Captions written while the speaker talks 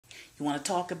You want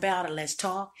to talk about it? Let's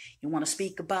talk. You want to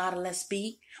speak about it? Let's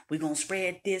speak. We're going to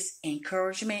spread this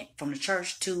encouragement from the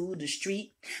church to the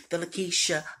street. The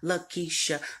Lekeisha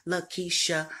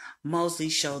Mosley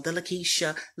Show. The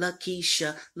Lekeisha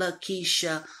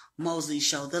Mosley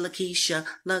Show. The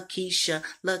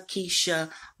Lekeisha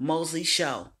Mosley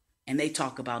Show. And they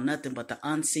talk about nothing but the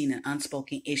unseen and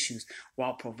unspoken issues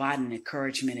while providing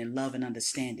encouragement and love and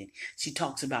understanding. She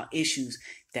talks about issues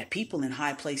that people in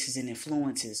high places and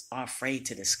influences are afraid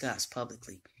to discuss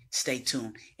publicly. Stay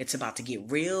tuned. It's about to get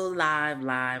real live.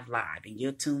 And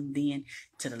you're tuned in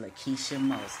to the Lekeisha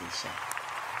Mosley Show.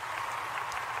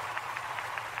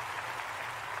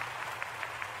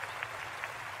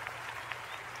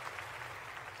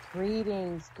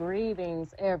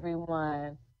 Greetings,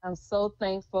 everyone. I'm so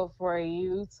thankful for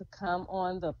you to come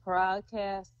on the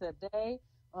broadcast today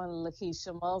on the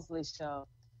Lekeisha Mosley Show.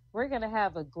 We're going to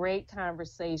have a great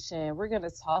conversation. We're going to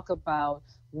talk about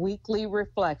weekly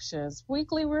reflections. What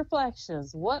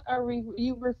are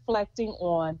you reflecting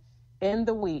on in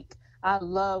the week? I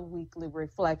love weekly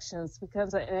reflections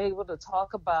because I'm able to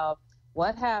talk about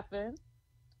what happened,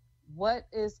 what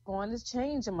is going to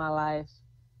change in my life,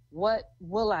 what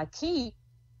will I keep,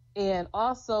 and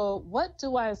also what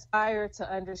do I aspire to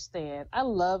understand. I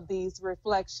love these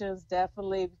reflections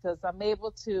definitely because I'm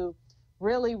able to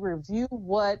really review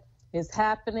what is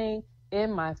happening in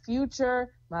my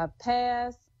future, my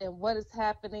past, and what is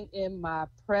happening in my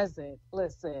present.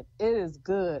 Listen, it is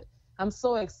good. I'm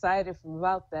so excited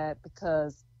about that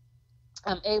because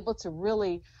I'm able to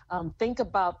really think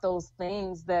about those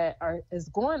things that is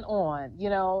going on,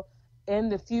 in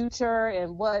the future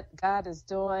and what God is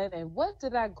doing and what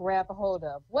did I grab a hold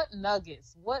of? What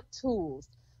nuggets, what tools,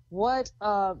 what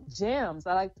gems,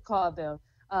 I like to call them,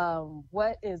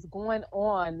 what is going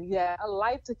on. Yeah, I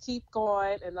like to keep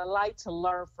going and I like to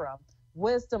learn from.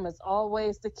 Wisdom is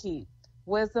always the key.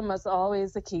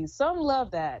 Some love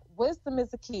that. Wisdom is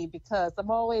the key because I'm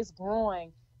always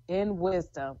growing in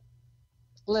wisdom.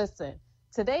 Listen,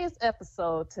 today's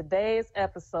episode,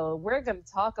 we're going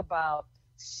to talk about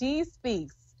She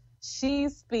Speaks.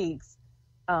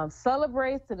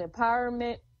 Celebrates an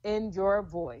empowerment in your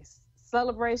voice.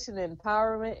 Celebration and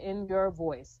empowerment in your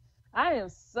voice. I am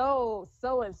so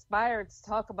inspired to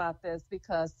talk about this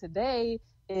because today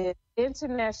is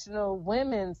International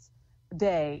Women's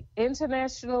Day.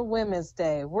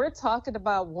 We're talking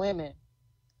about women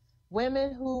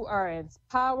who are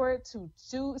empowered to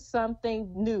do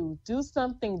something new, do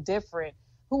something different,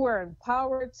 who are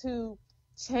empowered to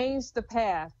change the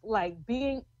path, like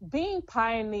being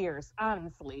pioneers,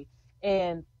 honestly,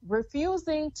 and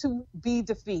refusing to be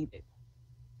defeated.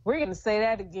 We're going to say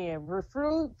that again.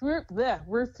 Refusing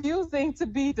to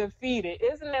be defeated.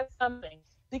 Isn't that something?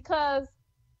 Because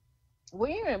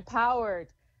when you're empowered,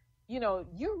 you're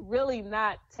really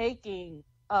not taking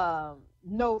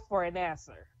no for an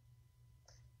answer.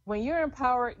 When you're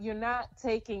empowered, you're not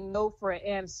taking no for an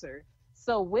answer.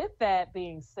 So with that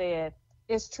being said,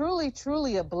 it's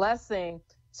truly a blessing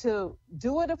to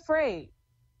do it afraid.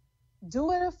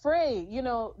 Doing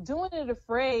it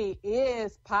afraid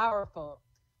is powerful.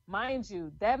 Mind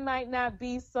you, that might not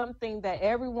be something that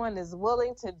everyone is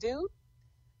willing to do.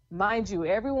 Mind you,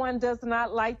 everyone does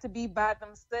not like to be by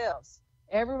themselves.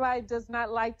 Everybody does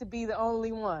not like to be the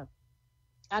only one.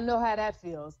 I know how that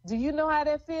feels. Do you know how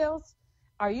that feels?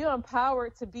 Are you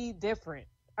empowered to be different?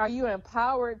 Are you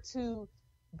empowered to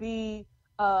be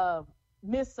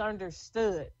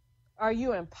misunderstood? Are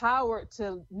you empowered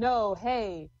to know,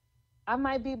 hey, I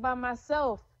might be by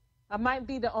myself. I might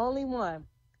be the only one.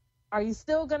 Are you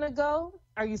still going to go?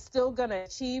 Are you still going to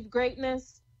achieve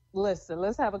greatness? Listen,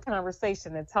 let's have a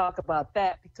conversation and talk about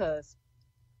that because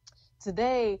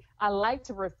today I like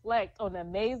to reflect on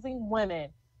amazing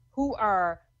women who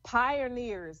are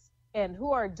pioneers and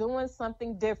who are doing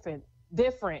something different,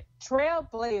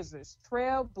 trailblazers,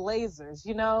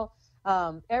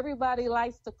 everybody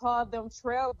likes to call them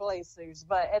trailblazers,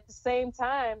 but at the same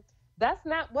time, that's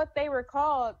not what they were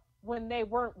called when they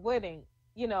weren't winning,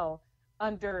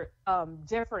 under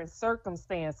different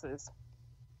circumstances.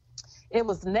 It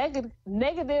was negative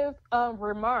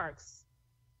remarks,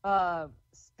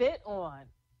 spit on,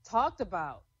 talked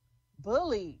about,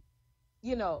 bullied,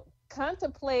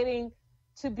 contemplating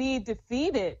to be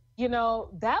defeated.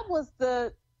 That was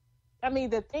the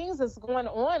things that's going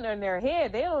on in their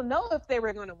head. They don't know if they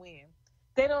were going to win.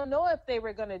 They don't know if they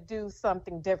were going to do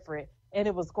something different and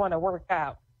it was going to work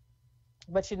out.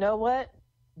 But you know what?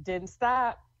 It didn't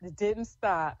stop.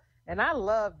 And I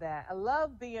love that. I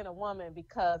love being a woman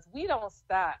because we don't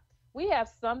stop. We have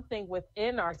something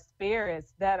within our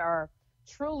spirits that are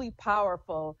truly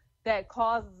powerful that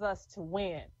causes us to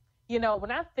win.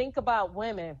 When I think about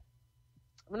women,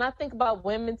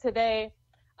 today,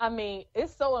 I mean,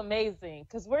 it's so amazing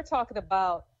because we're talking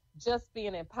about just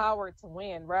being empowered to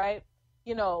win, right?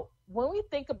 When we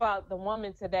think about the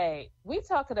woman today, we're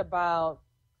talking about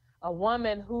a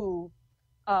woman who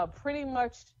pretty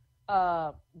much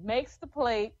makes the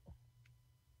plate,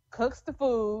 cooks the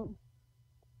food,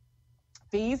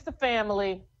 feeds the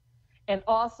family, and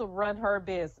also run her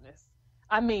business.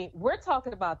 I mean, we're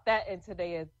talking about that in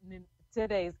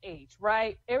today's age,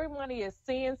 right? Everybody is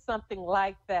seeing something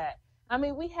like that. I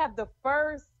mean, we have the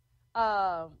first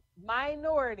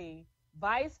minority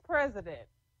vice president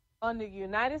on the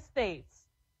United States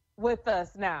with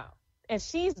us now, and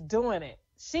she's doing it.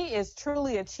 She is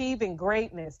truly achieving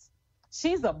greatness.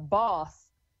 She's a boss.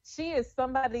 She is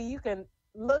somebody you can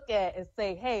look at and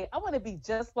say, hey, I want to be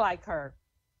just like her,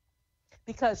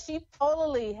 because she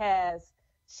totally has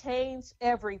changed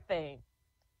everything.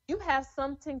 You have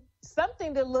something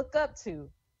to look up to.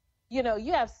 You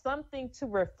have something to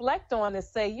reflect on and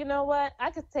say, you know what?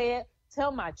 I could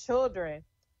tell my children,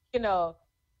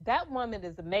 that woman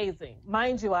is amazing.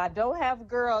 Mind you, I don't have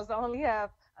girls. I only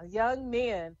have young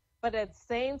men. But at the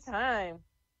same time,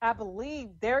 I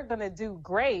believe they're going to do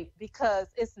great because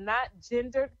it's not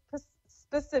gender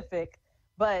specific,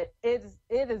 but it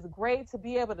is great to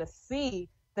be able to see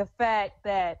the fact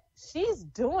that she's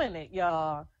doing it,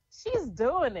 y'all. She's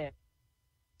doing it.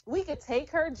 We can take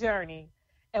her journey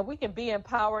and we can be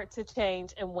empowered to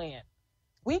change and win.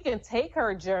 We can take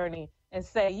her journey and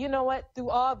say, you know what, through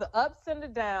all the ups and the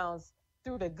downs,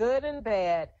 through the good and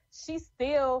bad, she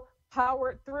still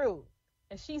powered through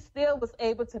and she still was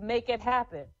able to make it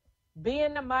happen.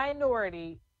 Being a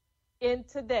minority in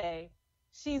today,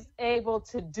 she's able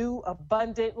to do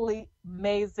abundantly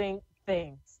amazing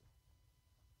things.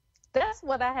 That's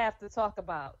what I have to talk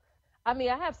about. I mean,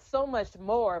 I have so much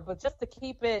more, but just to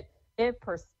keep it in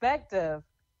perspective,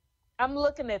 I'm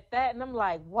looking at that and I'm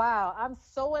like, wow, I'm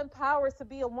so empowered to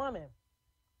be a woman.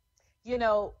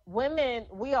 Women,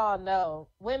 we all know,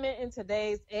 women in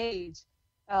today's age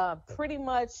pretty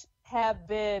much have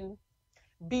been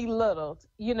belittled,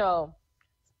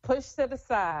 pushed to the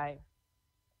side.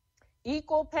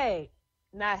 Equal pay,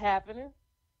 not happening.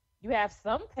 You have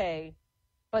some pay,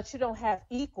 but you don't have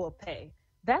equal pay.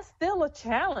 That's still a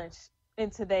challenge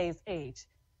in today's age.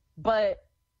 But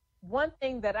one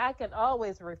thing that I can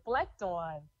always reflect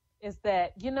on is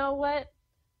that, you know what?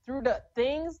 Through the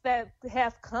things that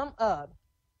have come up,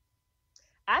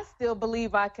 I still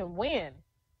believe I can win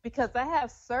because I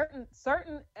have certain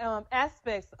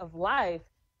aspects of life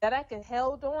that I can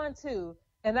hold on to,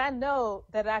 and I know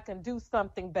that I can do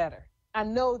something better. I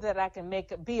know that I can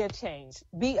be of change,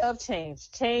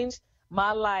 change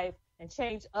my life and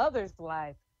change others'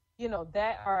 life,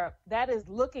 that is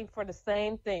looking for the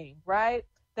same thing, right?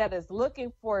 That is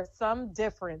looking for some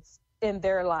difference in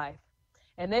their life.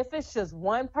 And if it's just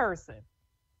one person,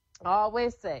 I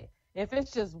always say, if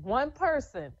it's just one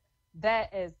person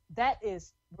that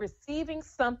is receiving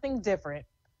something different,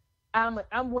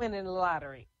 I'm winning the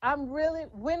lottery. I'm really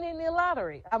winning the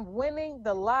lottery. I'm winning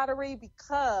the lottery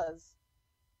because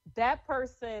that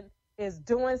person is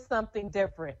doing something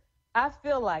different. I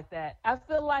feel like that. I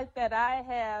feel like that I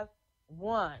have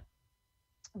won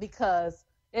because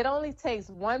it only takes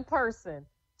one person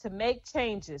to make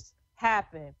changes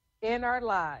happen in our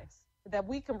lives that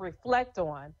we can reflect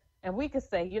on and we can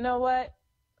say, you know what?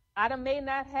 I may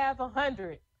not have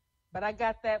 100, but I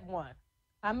got that one.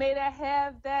 I may not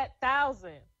have that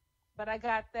 1,000, but I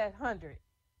got that 100.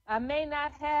 I may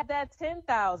not have that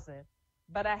 10,000,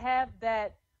 but I have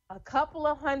that a couple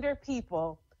of hundred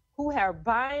people who are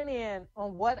buying in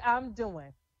on what I'm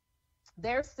doing.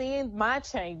 They're seeing my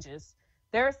changes.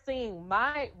 They're seeing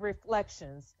my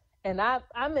reflections. And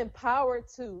I'm empowered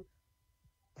to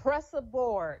press a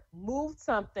board, move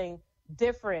something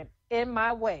different in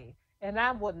my way. And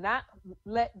I will not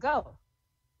let go.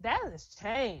 That is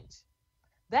change.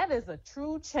 That is a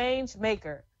true change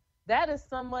maker. That is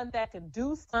someone that can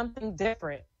do something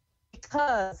different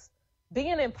because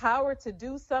being empowered to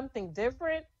do something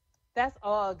different, that's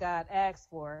all God asks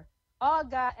for. All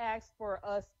God asks for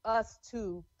us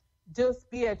to just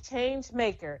be a change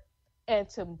maker and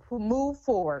to move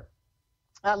forward.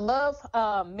 I love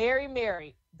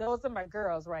Mary. Those are my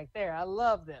girls right there. I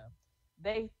love them.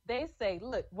 They say,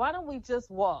 look, why don't we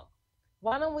just walk?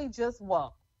 Why don't we just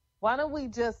walk? Why don't we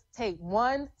just take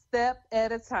one step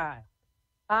at a time?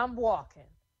 I'm walking.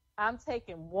 I'm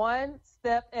taking one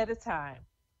step at a time.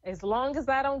 As long as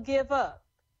I don't give up,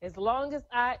 as long as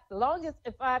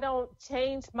if I don't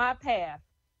change my path,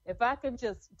 if I can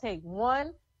just take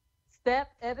one step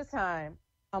at a time,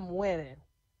 I'm winning.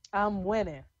 I'm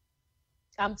winning.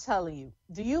 I'm telling you.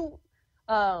 Do you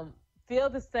feel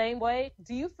the same way?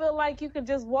 Do you feel like you can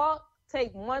just walk,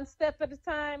 take one step at a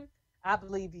time? I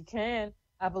believe you can.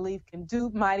 I believe you can do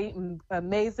mighty,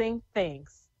 amazing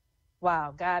things.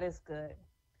 Wow, God is good.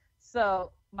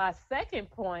 So, my second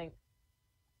point,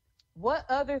 what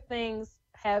other things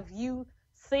have you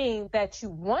seen that you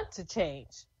want to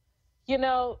change? You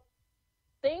know,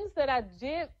 things that I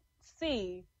did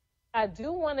see, I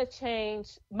do want to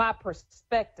change my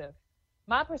perspective.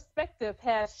 My perspective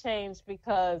has changed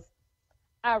because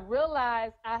I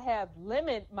realize I have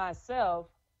limited myself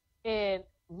in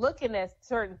looking at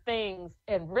certain things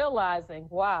and realizing,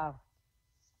 wow,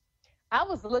 I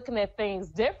was looking at things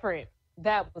different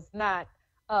that was not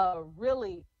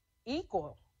really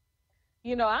equal.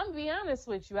 You know, I'm gonna be honest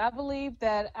with you. I believe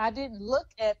that I didn't look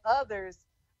at others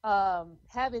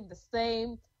having the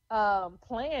same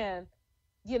plan,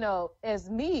 you know, as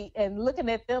me and looking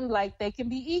at them like they can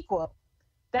be equal.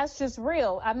 That's just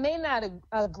real. I may not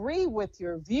agree with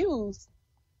your views,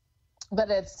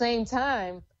 but at the same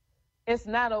time, it's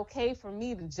not okay for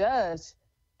me to judge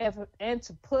and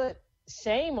to put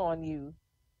shame on you.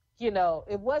 You know,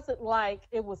 it wasn't like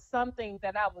it was something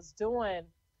that I was doing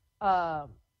um,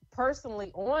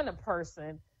 personally on a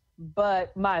person,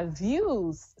 but my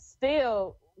views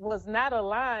still was not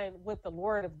aligned with the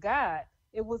Word of God.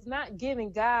 It was not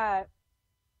giving God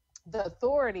the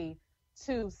authority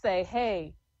to say,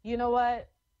 hey, you know what?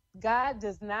 God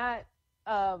does not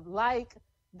like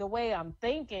the way I'm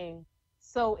thinking.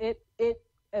 So it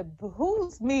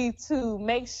behooves me to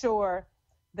make sure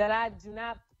that I do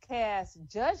not cast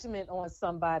judgment on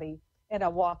somebody and I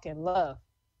walk in love.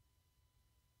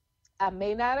 I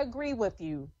may not agree with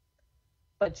you,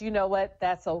 but you know what?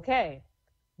 That's okay.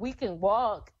 We can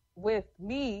walk with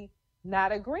me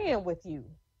not agreeing with you.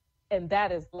 And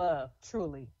that is love,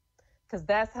 truly. Because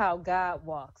that's how God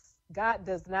walks. God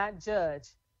does not judge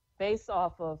based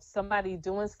off of somebody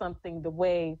doing something the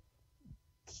way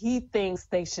he thinks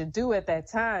they should do at that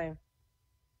time.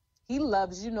 He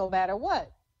loves you no matter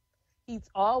what. He's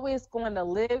always going to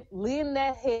lean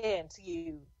that hand to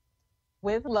you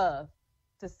with love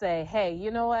to say, hey,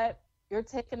 you know what? You're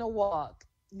taking a walk.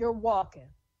 You're walking.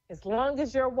 As long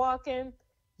as you're walking,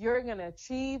 you're going to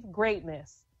achieve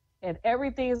greatness and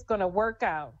everything is going to work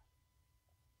out.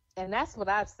 And that's what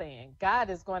I'm saying. God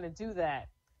is going to do that.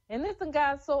 And isn't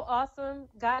God so awesome?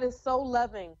 God is so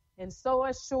loving and so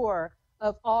assured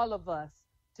of all of us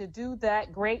to do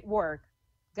that great work.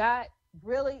 God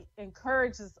really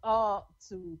encourages all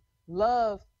to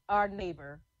love our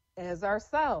neighbor as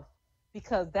ourselves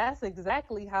because that's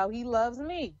exactly how he loves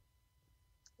me.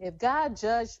 If God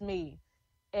judged me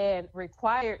and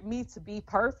required me to be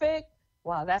perfect,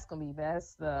 wow, that's going to be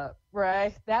messed up,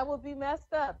 right? That would be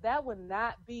messed up. That would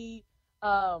not be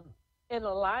in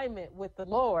alignment with the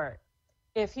Lord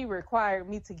if he required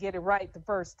me to get it right the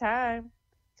first time,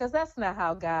 because that's not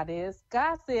how God is.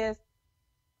 God says,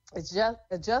 it's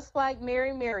just like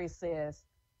Mary says,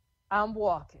 I'm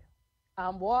walking,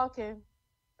 I'm walking,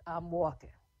 I'm walking.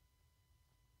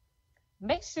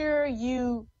 Make sure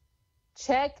you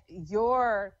check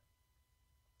your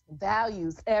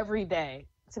values every day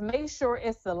to make sure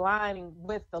it's aligning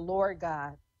with the Lord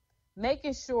God,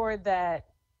 making sure that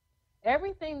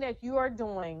everything that you are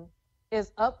doing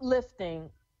is uplifting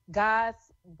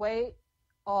God's way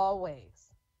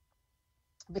always.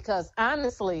 Because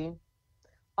honestly,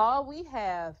 all we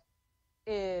have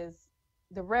is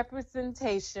the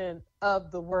representation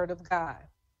of the Word of God.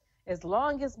 As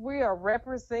long as we are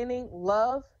representing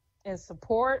love and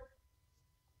support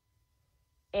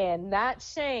and not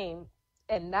shame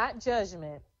and not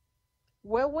judgment,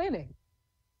 we're winning.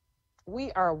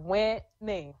 We are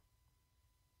winning.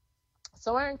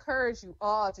 So I encourage you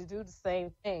all to do the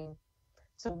same thing,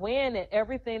 to win in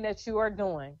everything that you are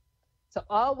doing, to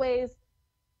always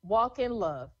walk in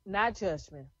love, not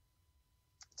judgment,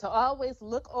 to always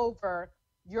look over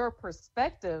your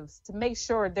perspectives to make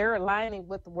sure they're aligning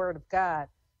with the Word of God,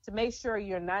 to make sure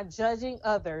you're not judging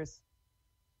others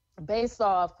based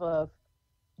off of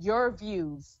your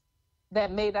views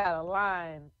that may not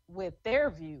align with their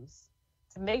views,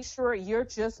 to make sure you're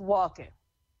just walking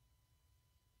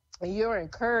and you're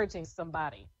encouraging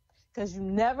somebody, because you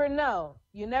never know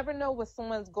what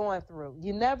someone's going through.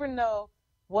 You never know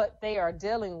what they are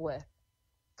dealing with,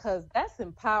 because that's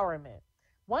empowerment.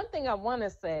 One thing I want to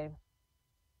say,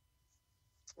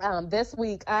 this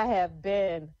week I have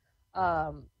been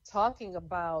talking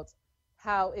about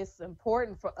how it's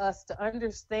important for us to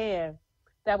understand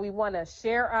that we want to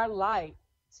share our light,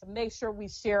 to make sure we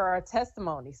share our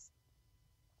testimonies,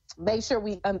 make sure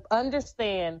we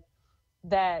understand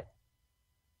that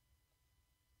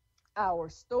our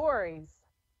stories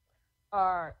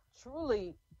are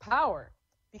truly power,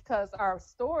 because our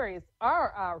stories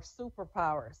are our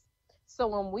superpowers. So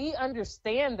when we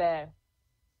understand that,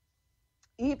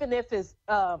 even if it's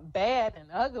bad and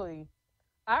ugly,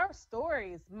 our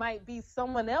stories might be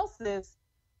someone else's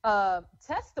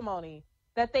testimony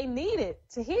that they needed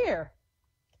to hear.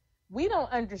 We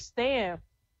don't understand,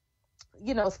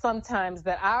 sometimes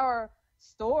that our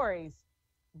stories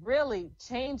really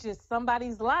changes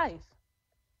somebody's life,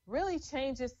 really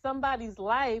changes somebody's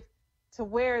life to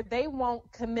where they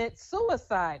won't commit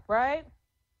suicide, right?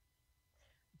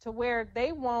 To where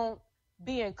they won't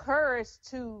be encouraged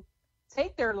to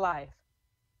take their life.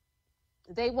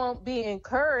 They won't be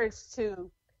encouraged to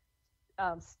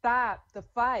stop the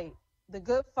fight, the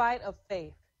good fight of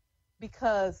faith,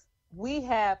 because we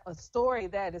have a story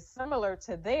that is similar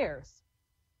to theirs.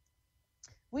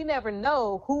 We never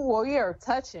know who we are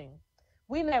touching.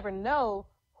 We never know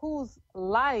whose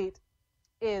light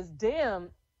is dim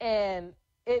and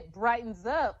it brightens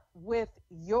up with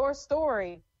your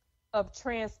story of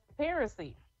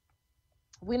transparency.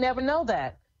 We never know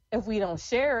that if we don't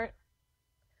share it.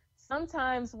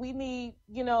 Sometimes we need,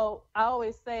 I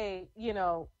always say,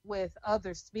 with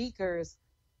other speakers,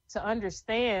 to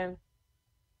understand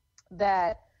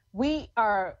that we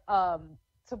are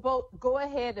to both go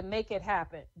ahead and make it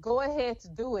happen. Go ahead to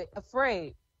do it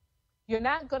afraid. You're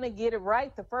not going to get it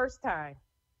right the first time.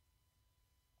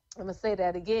 I'm going to say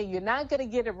that again. You're not going to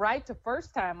get it right the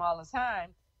first time all the time.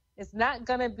 It's not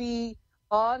going to be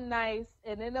all nice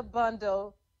and in a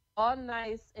bundle, all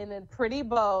nice and in pretty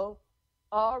bow,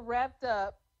 all wrapped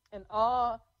up and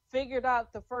all figured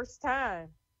out the first time.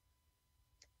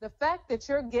 The fact that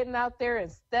you're getting out there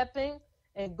and stepping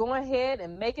and going ahead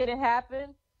and making it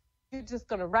happen, you're just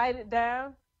going to write it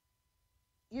down.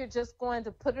 You're just going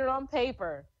to put it on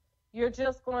paper. You're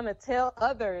just going to tell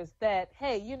others that,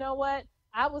 hey, you know what?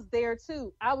 I was there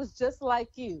too. I was just like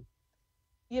you,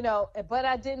 but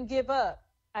I didn't give up.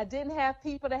 I didn't have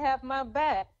people to have my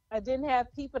back. I didn't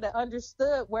have people that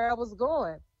understood where I was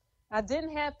going. I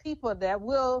didn't have people that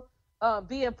will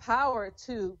be empowered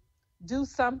to do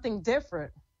something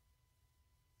different.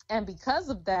 And because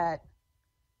of that,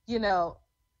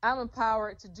 I'm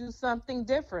empowered to do something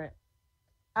different.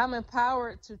 I'm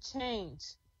empowered to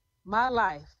change my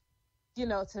life,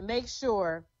 to make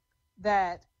sure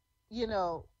that,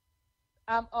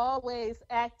 I'm always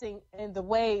acting in the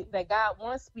way that God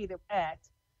wants me to act,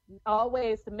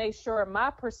 always to make sure my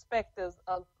perspectives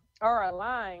are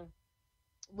aligned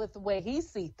with the way He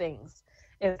sees things.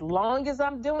 As long as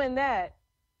I'm doing that,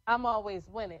 I'm always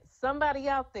winning. Somebody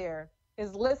out there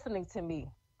is listening to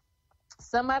me.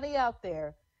 Somebody out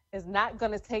there is not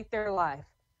going to take their life.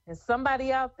 And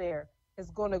somebody out there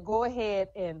is going to go ahead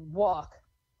and walk.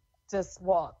 Just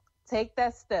walk. Take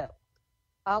that step.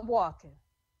 I'm walking.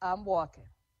 I'm walking.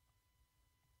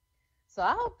 So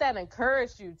I hope that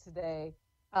encouraged you today.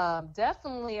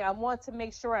 Definitely, I want to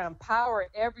make sure I empower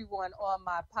everyone on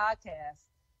my podcast,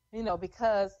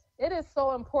 because it is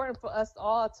so important for us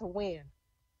all to win.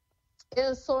 It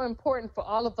is so important for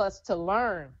all of us to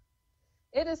learn.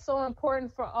 It is so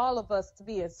important for all of us to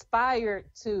be inspired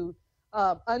to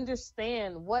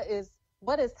understand what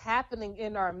is happening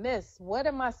in our midst. What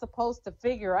am I supposed to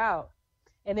figure out?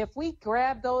 And if we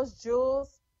grab those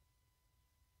jewels,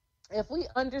 if we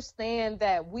understand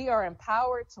that we are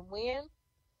empowered to win,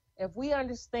 if we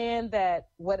understand that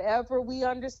whatever we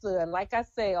understood, like I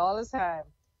say all the time,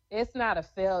 it's not a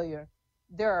failure.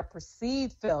 There are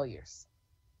perceived failures.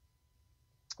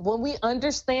 When we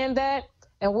understand that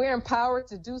and we're empowered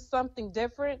to do something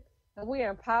different, and we're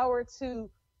empowered to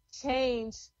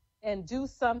change and do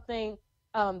something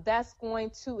that's going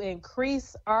to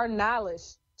increase our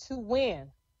knowledge to win,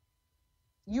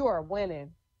 you are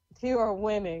winning. You are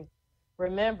winning.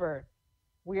 Remember,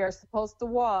 we are supposed to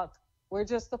walk. We're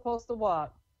just supposed to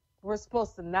walk. We're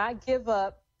supposed to not give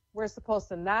up. We're supposed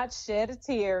to not shed a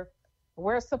tear.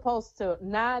 We're supposed to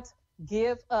not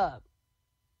give up.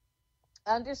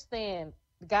 Understand,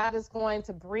 God is going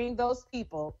to bring those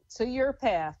people to your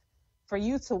path for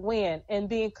you to win and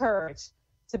be encouraged,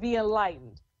 to be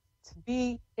enlightened, to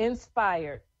be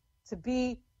inspired, to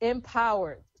be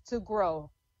empowered, to grow,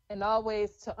 and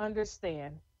always to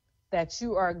understand that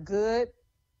you are good,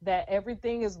 that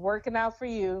everything is working out for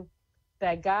you,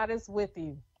 that God is with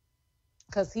you,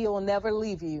 because He will never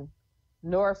leave you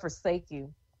nor forsake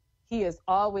you. He is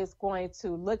always going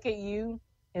to look at you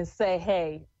and say,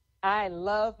 hey, I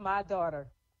love my daughter.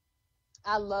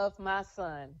 I love my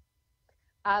son.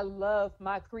 I love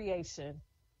my creation,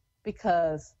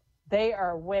 because they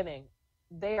are winning.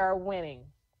 They are winning.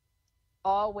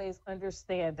 Always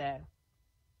understand that.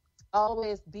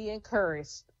 always be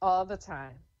encouraged all the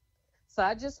time. So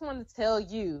I just want to tell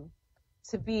you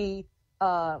to be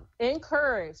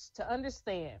encouraged, to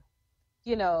understand,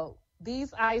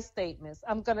 these I statements.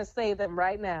 I'm going to say them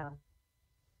right now.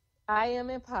 I am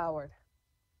empowered.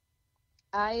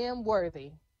 I am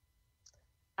worthy.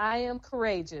 I am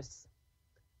courageous.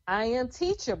 I am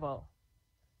teachable.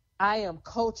 I am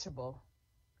coachable.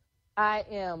 I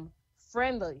am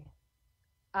friendly.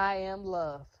 I am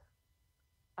love.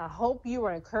 I hope you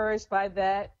are encouraged by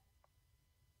that,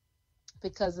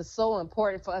 because it's so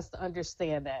important for us to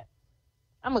understand that.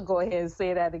 I'm going to go ahead and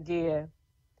say that again.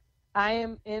 I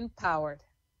am empowered.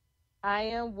 I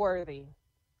am worthy.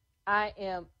 I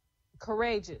am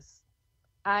courageous.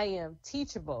 I am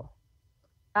teachable.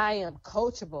 I am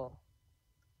coachable.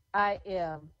 I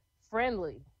am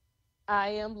friendly. I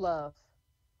am love.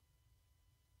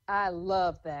 I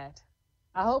love that.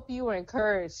 I hope you were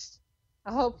encouraged.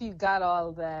 I hope you got all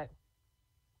of that,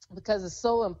 because it's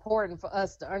so important for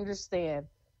us to understand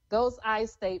those I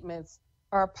statements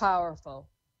are powerful.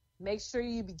 Make sure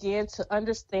you begin to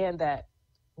understand that.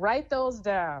 Write those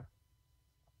down.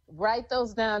 Write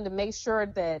those down to make sure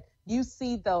that you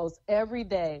see those every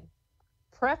day,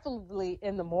 preferably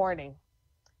in the morning,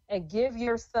 and give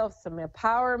yourself some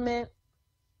empowerment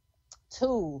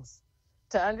tools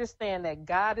to understand that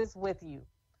God is with you.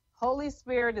 Holy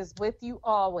Spirit is with you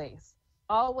always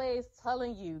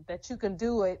telling you that you can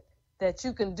do it, that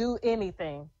you can do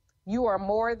anything. You are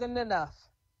more than enough,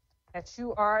 that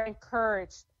you are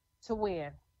encouraged to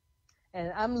win.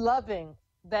 And I'm loving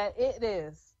that it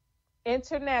is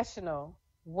International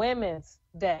Women's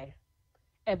Day.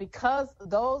 And because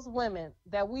those women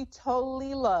that we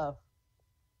totally love,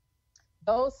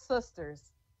 those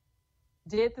sisters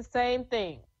did the same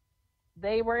thing.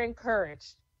 They were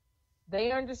encouraged.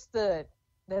 They understood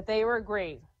that they were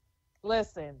great.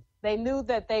 Listen, they knew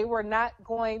that they were not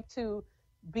going to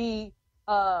be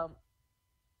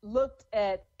looked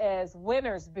at as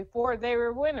winners before they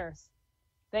were winners.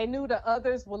 They knew that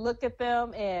others would look at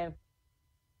them and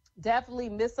definitely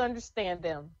misunderstand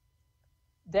them.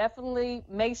 Definitely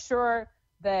make sure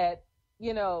that,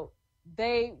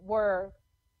 they were,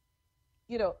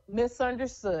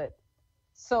 misunderstood.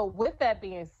 So with that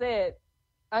being said,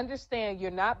 understand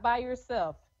you're not by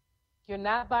yourself. You're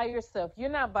not by yourself. You're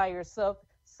not by yourself.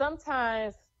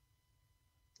 Sometimes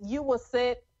you will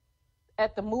sit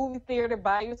at the movie theater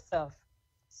by yourself.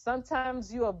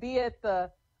 Sometimes you will be at the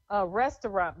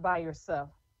restaurant by yourself.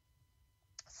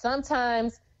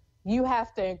 Sometimes you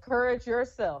have to encourage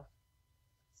yourself.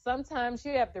 Sometimes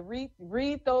you have to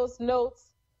read those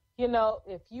notes.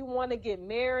 If you want to get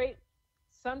married,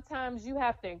 sometimes you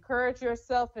have to encourage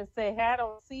yourself and say, hey, I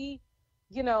don't see,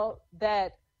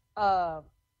 that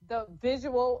the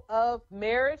visual of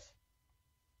marriage,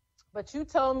 but you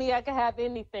told me I could have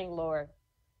anything, Lord.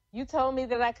 You told me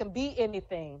that I can be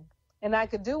anything and I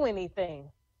could do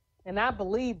anything. And I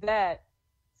believe that.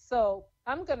 So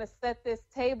I'm going to set this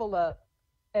table up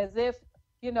as if,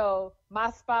 my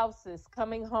spouse is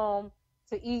coming home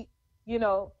to eat,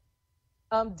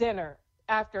 dinner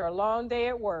after a long day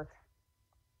at work.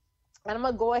 And I'm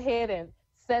going to go ahead and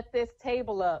set this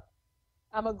table up.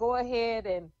 I'm going to go ahead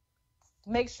and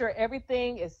make sure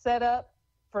everything is set up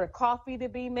for the coffee to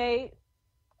be made.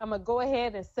 I'm going to go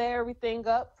ahead and set everything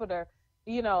up for the,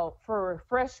 for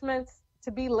refreshments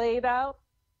to be laid out.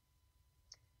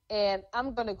 And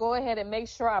I'm going to go ahead and make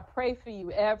sure I pray for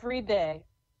you every day,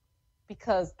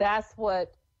 because that's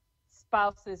what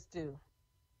spouses do.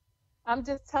 I'm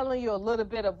just telling you a little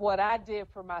bit of what I did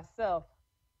for myself,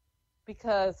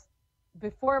 because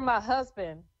before my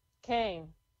husband came,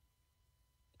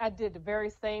 I did the very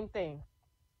same thing.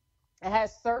 I had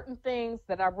certain things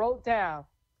that I wrote down.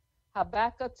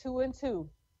 Habakkuk 2 and 2.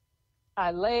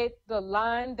 I laid the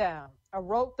line down. I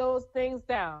wrote those things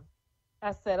down.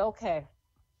 I said, okay.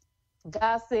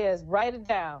 God says, write it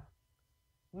down.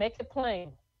 Make it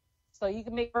plain so you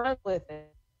can make run with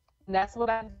it. And that's what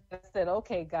I did. I said,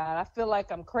 okay, God, I feel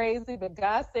like I'm crazy, but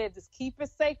God said, just keep it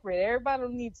sacred. Everybody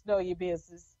needs to know your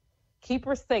business. Keep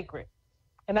her sacred.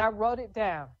 And I wrote it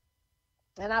down.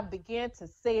 And I began to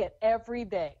say it every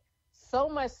day. So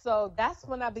much so, that's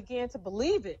when I began to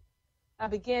believe it. I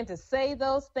began to say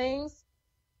those things.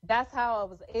 That's how I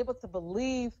was able to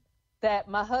believe that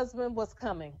my husband was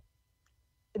coming.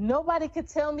 Nobody could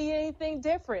tell me anything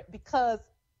different, because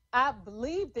I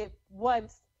believed it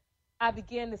once I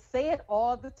began to say it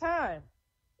all the time.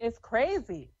 It's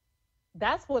crazy.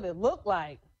 That's what it looked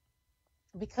like,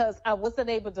 because I wasn't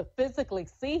able to physically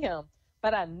see him,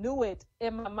 but I knew it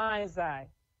in my mind's eye.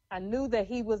 I knew that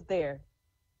he was there.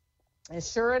 And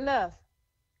sure enough,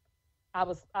 I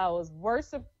was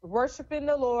worshiping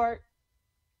the Lord.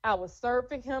 I was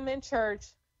serving him in church,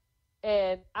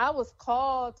 and I was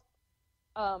called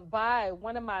by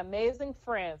one of my amazing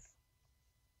friends,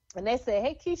 and they said,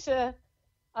 "Hey, Keisha,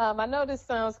 I know this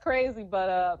sounds crazy,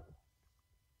 but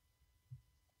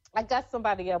I got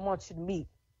somebody I want you to meet."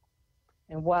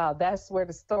 And wow, that's where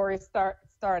the story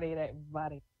started,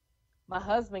 everybody. My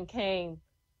husband came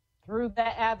through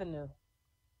that avenue.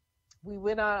 We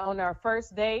went on our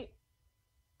first date.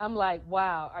 I'm like,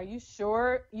 wow, are you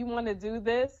sure you want to do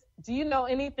this? Do you know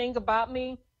anything about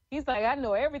me? He's like, I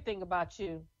know everything about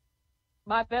you.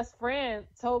 My best friend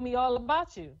told me all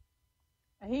about you.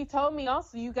 And he told me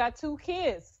also you got 2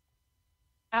 kids.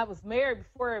 I was married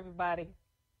before everybody.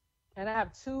 And I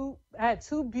had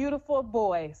two beautiful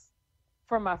boys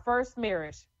from my first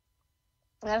marriage.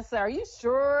 And I said, are you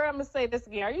sure? I'm going to say this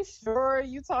again. Are you sure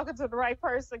you talking to the right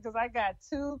person? Because I got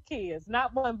 2 kids,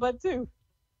 not 1, but 2.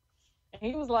 And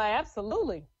he was like,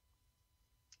 absolutely.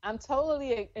 I'm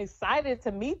totally excited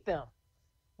to meet them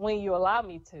when you allow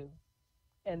me to.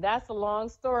 And that's a long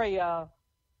story, y'all.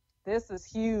 This is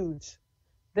huge.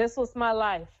 This was my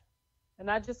life. And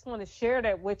I just want to share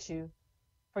that with you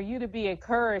for you to be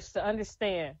encouraged to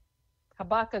understand.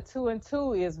 Habakkuk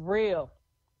 2:2 is real.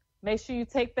 Make sure you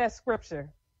take that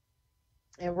scripture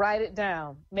and write it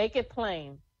down. Make it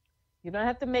plain. You don't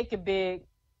have to make it big.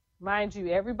 Mind you,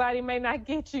 everybody may not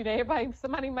get you.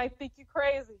 Somebody might think you're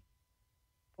crazy.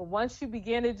 But once you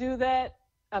begin to do that,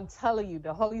 I'm telling you,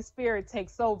 the Holy Spirit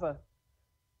takes over.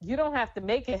 You don't have to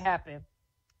make it happen.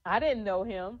 I didn't know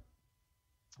him.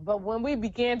 But when we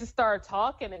began to start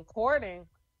talking and courting,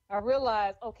 I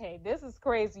realized, okay, this is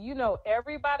crazy. You know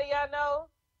everybody I know?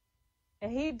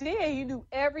 And he did. He knew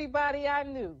everybody I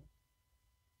knew.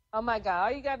 Oh, my God.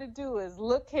 All you got to do is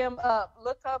look him up.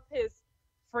 Look up his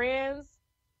friends,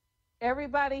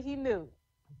 everybody he knew.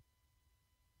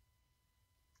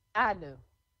 I knew.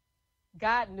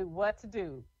 God knew what to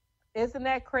do. Isn't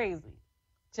that crazy?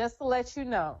 Just to let you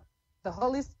know, the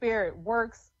Holy Spirit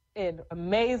works in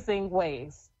amazing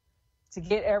ways to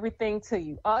get everything to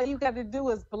you. All you got to do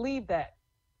is believe that.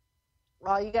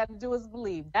 All you got to do is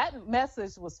believe. That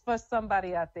message was for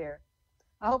somebody out there.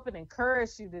 I hope it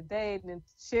encouraged you today and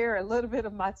share a little bit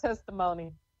of my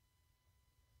testimony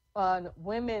on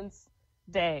Women's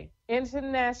Day,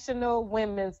 International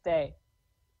Women's Day.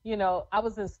 You know, I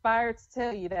was inspired to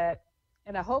tell you that,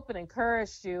 and I hope it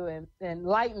encouraged you and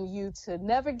enlightened you to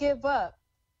never give up.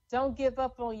 Don't give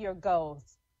up on your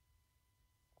goals.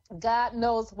 God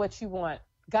knows what you want.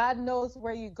 God knows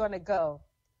where you're going to go.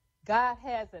 God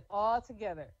has it all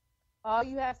together. All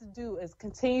you have to do is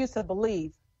continue to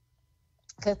believe.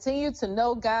 Continue to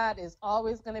know God is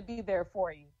always going to be there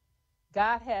for you.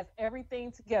 God has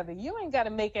everything together. You ain't got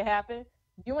to make it happen.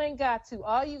 You ain't got to.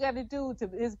 All you got to do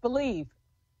is believe.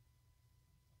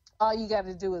 All you got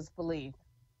to do is believe.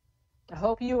 I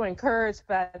hope you were encouraged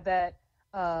by that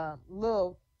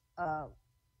little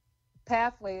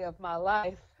pathway of my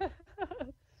life.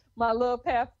 My little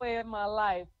pathway of my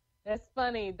life. That's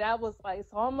funny. That was like,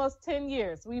 it's almost 10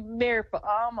 years. We've been married for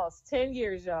almost 10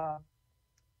 years, y'all.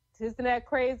 Isn't that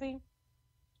crazy?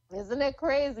 Isn't that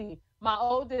crazy? My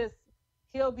oldest,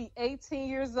 he'll be 18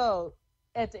 years old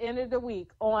at the end of the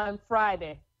week on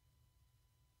Friday.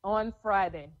 On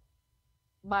Friday.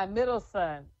 My middle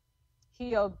son,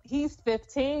 he's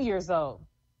 15 years old.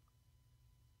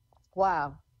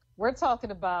 Wow. We're talking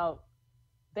about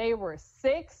they were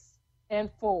 6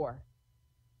 and 4.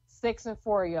 6 and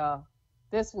 4, y'all.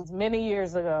 This was many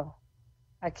years ago.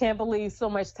 I can't believe so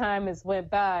much time has went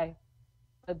by.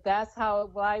 But that's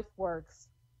how life works.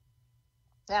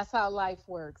 That's how life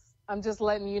works. I'm just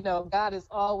letting you know God is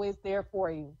always there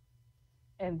for you.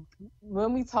 And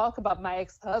when we talk about my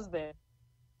ex-husband,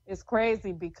 it's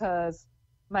crazy because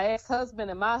my ex-husband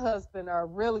and my husband are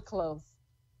really close.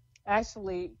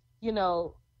 Actually, you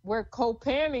know, we're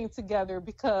co-parenting together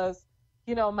because,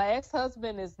 you know, my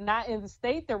ex-husband is not in the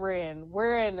state that we're in.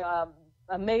 We're in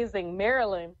amazing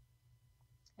Maryland,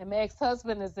 and my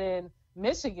ex-husband is in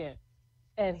Michigan.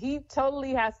 And he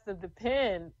totally has to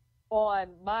depend on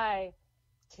my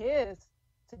kids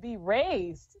to be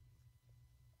raised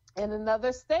in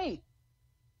another state.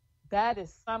 That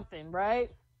is something, right?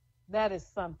 That is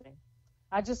something.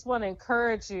 I just want to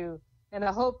encourage you, and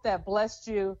I hope that blessed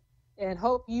you, and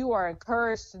hope you are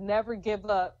encouraged to never give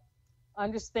up.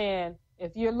 Understand,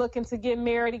 if you're looking to get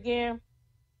married again,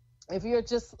 if you're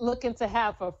just looking to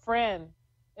have a friend,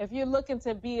 if you're looking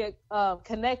to be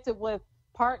connected with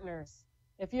partners,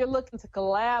 if you're looking to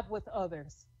collab with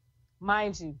others,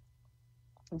 mind you,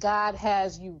 God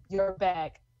has your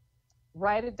back.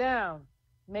 Write it down.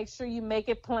 Make sure you make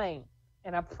it plain.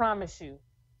 And I promise you,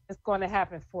 it's going to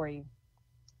happen for you.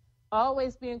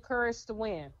 Always be encouraged to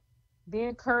win. Be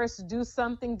encouraged to do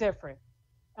something different.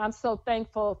 I'm so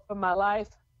thankful for my life.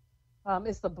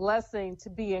 It's a blessing to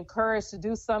be encouraged to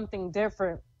do something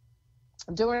different.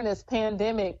 During this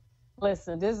pandemic,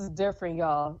 listen, this is different,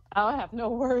 y'all. I don't have no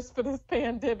words for this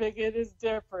pandemic. It is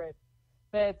different.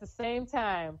 But at the same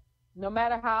time, no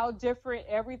matter how different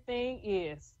everything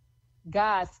is,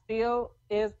 God still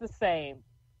is the same.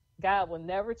 God will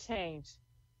never change.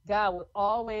 God will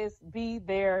always be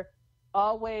there,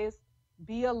 always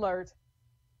be alert,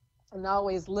 and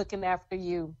always looking after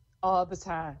you all the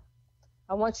time.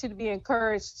 I want you to be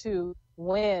encouraged to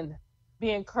win,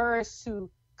 be encouraged to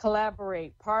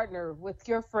collaborate, partner with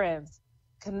your friends,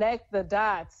 connect the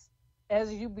dots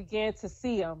as you begin to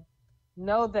see them.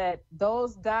 Know that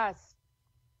those dots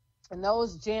and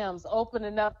those gems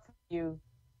opening up for you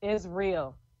is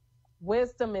real.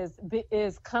 Wisdom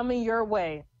is coming your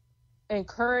way.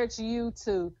 Encourage you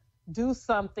to do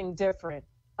something different.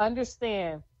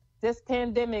 Understand this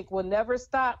pandemic will never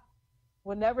stop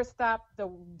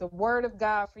the word of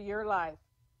God for your life.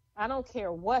 I don't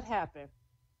care what happened.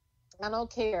 I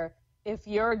don't care if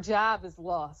your job is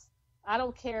lost. I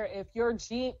don't care if your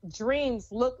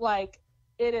dreams look like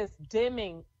it is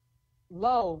dimming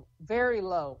low, very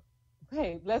low.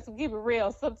 Hey, let's keep it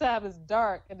real. Sometimes it's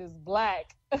dark and it's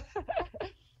black.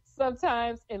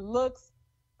 Sometimes it looks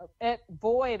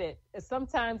voided.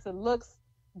 Sometimes it looks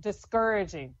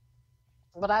discouraging.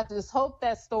 But I just hope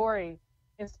that story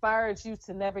inspired you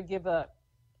to never give up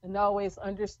and always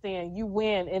understand you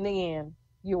win in the end.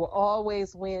 You will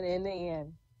always win in the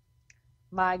end.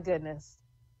 My goodness.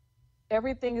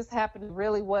 Everything is happening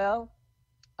really well.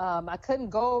 I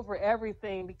couldn't go over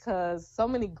everything because so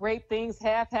many great things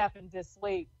have happened this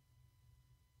week.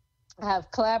 I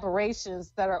have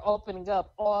collaborations that are opening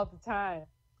up all the time.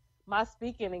 My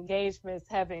speaking engagements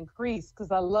have increased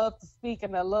because I love to speak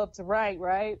and I love to write,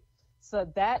 right?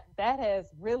 So that has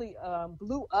really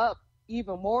blew up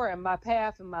even more in my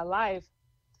path in my life.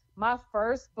 My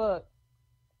first book,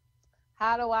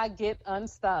 How Do I Get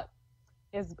Unstuck,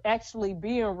 is actually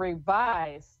being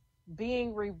revised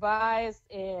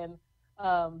and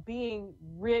being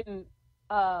written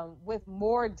with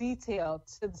more detail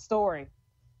to the story,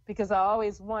 because I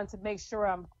always want to make sure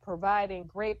I'm providing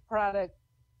great product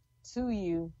to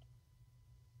you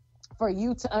for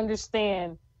you to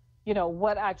understand,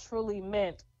 what I truly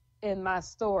meant in my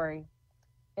story.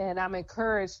 And I'm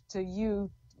encouraged to you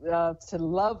to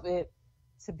love it,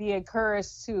 to be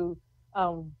encouraged to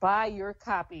buy your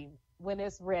copy when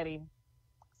it's ready.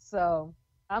 So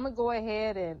I'm going to go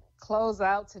ahead and close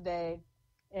out today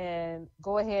and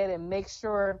go ahead and make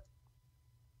sure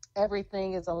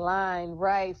everything is aligned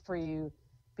right for you,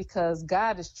 because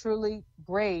God is truly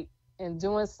great in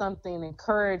doing something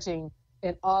encouraging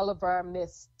in all of our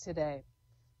midst today.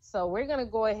 So we're going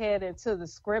to go ahead into the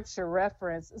scripture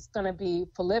reference. It's going to be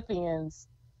Philippians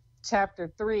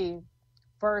chapter 3,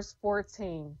 verse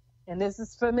 14. And this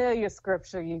is familiar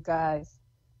scripture, you guys.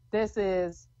 This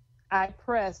is, I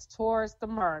press towards the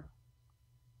mark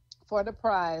for the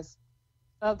prize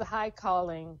of the high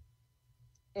calling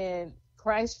in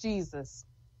Christ Jesus.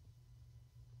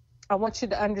 I want you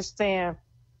to understand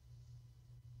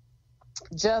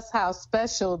just how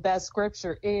special that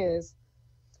scripture is,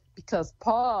 because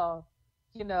Paul,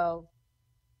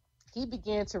 he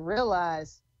began to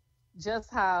realize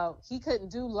just how he couldn't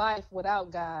do life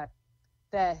without God,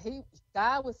 that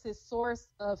God was his source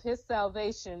of his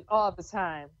salvation all the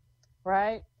time,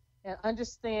 right? And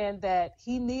understand that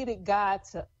he needed God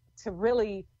to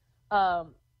really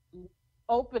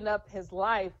open up his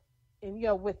life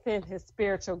and, within his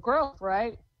spiritual growth,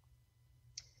 right?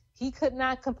 He could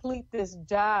not complete this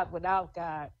job without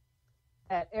God.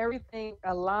 That everything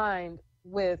aligned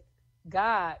with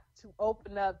God to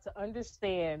open up, to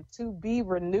understand, to be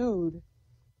renewed.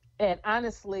 And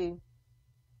honestly,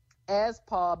 as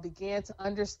Paul began to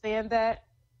understand that,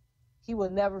 he will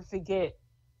never forget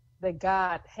that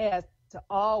God has to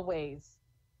always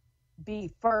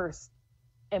be first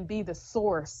and be the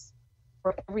source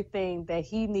for everything that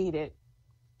he needed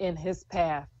in his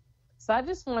path. So I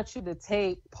just want you to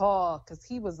take Paul, because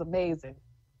he was amazing.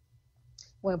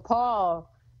 When Paul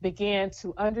began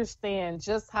to understand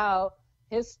just how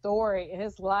his story and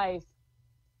his life,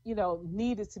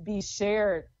 needed to be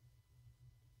shared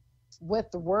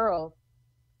with the world,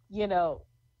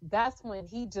 that's when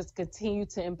he just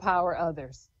continued to empower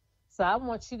others. So I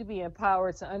want you to be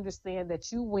empowered to understand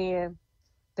that you win,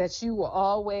 that you will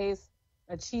always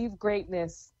achieve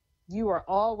greatness. You are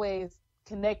always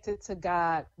connected to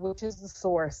God, which is the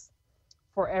source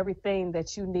for everything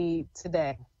that you need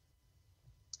today.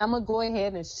 I'm going to go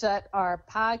ahead and shut our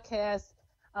podcast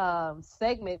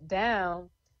segment down.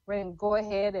 We're going to go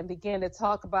ahead and begin to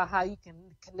talk about how you can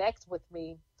connect with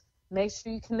me. Make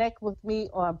sure you connect with me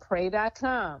on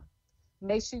pray.com.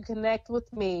 Make sure you connect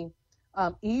with me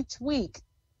each week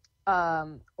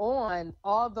on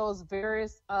all those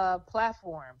various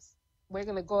platforms. We're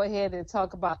going to go ahead and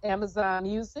talk about Amazon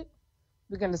Music.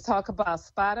 We're going to talk about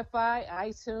Spotify,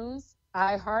 iTunes,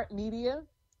 iHeartMedia.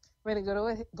 We're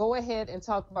going to go ahead and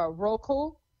talk about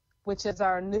Roku, which is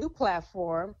our new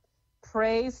platform,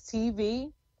 Praise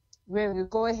TV. We're going to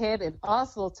go ahead and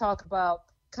also talk about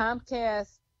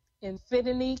Comcast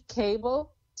Infinity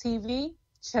Cable TV,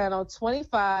 Channel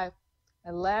 25,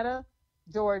 Atlanta,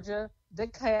 Georgia,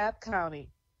 DeKalb County.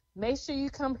 Make sure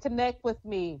you come connect with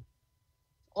me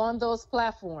on those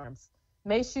platforms.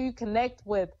 Make sure you connect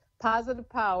with Positive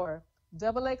Power,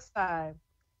 XXI,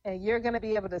 and you're going to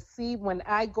be able to see when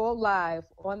I go live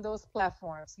on those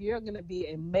platforms. You're going to be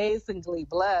amazingly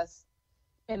blessed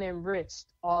and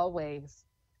enriched always.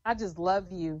 I just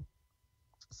love you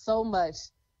so much.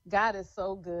 God is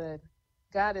so good.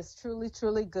 God is truly,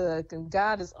 truly good, and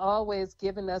God is always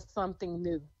giving us something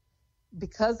new.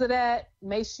 Because of that,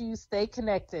 make sure you stay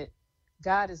connected.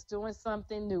 God is doing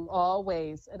something new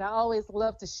always, and I always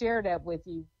love to share that with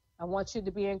you. I want you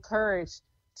to be encouraged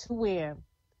to win.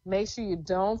 Make sure you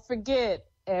don't forget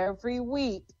every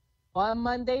week on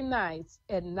Monday nights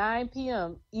at 9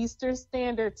 p.m. Eastern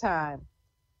Standard Time,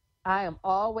 I am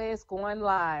always going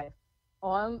live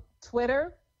on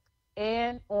Twitter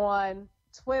and on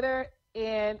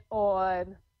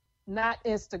not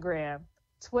Instagram,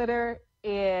 Twitter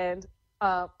and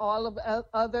all of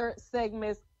other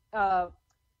segments,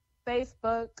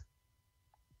 Facebook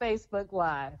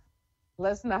Live.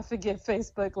 Let's not forget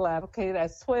Facebook Live. Okay,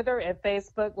 that's Twitter and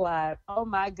Facebook Live. Oh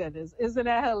my goodness, isn't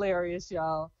that hilarious,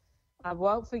 y'all? I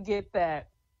won't forget that.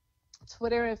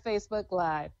 Twitter and Facebook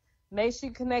Live. Make sure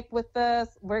you connect with us.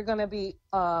 We're going to be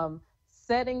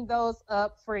setting those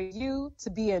up for you to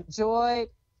be enjoyed,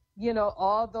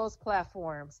 all those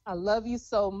platforms. I love you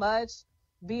so much.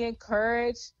 Be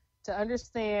encouraged to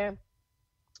understand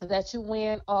that you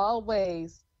win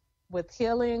always with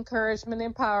healing, encouragement,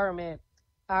 empowerment.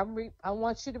 I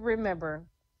want you to remember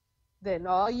that in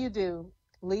all you do,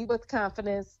 lead with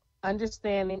confidence,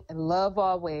 understanding, and love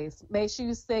always. Make sure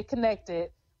you stay connected.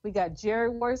 We got Jerry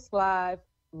Works Live,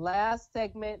 last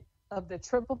segment of the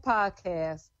Triple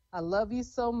Podcast. I love you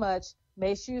so much.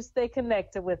 Make sure you stay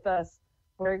connected with us.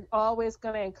 We're always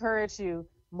going to encourage you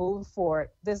moving forward.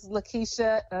 This is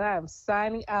Lekeisha, and I am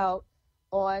signing out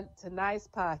on tonight's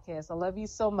podcast. I love you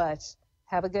so much.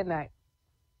 Have a good night.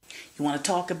 You want to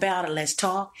talk about it? Let's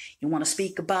talk. You want to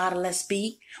speak about it? Let's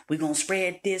speak. We're going to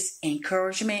spread this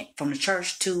encouragement from the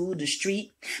church to the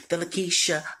street. The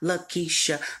Lekeisha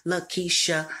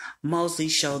Mosley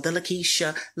Show. The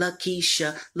Lekeisha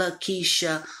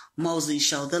Mosley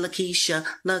Show. The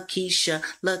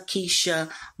Lekeisha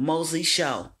Mosley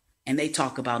Show. And they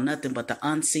talk about nothing but the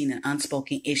unseen and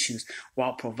unspoken issues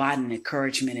while providing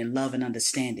encouragement and love and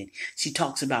understanding. She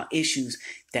talks about issues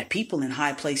that people in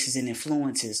high places and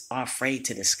influences are afraid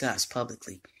to discuss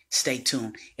publicly. Stay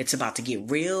tuned. It's about to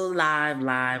get real live.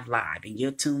 And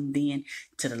you're tuned in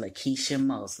to the Lekeisha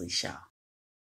Mosley Show.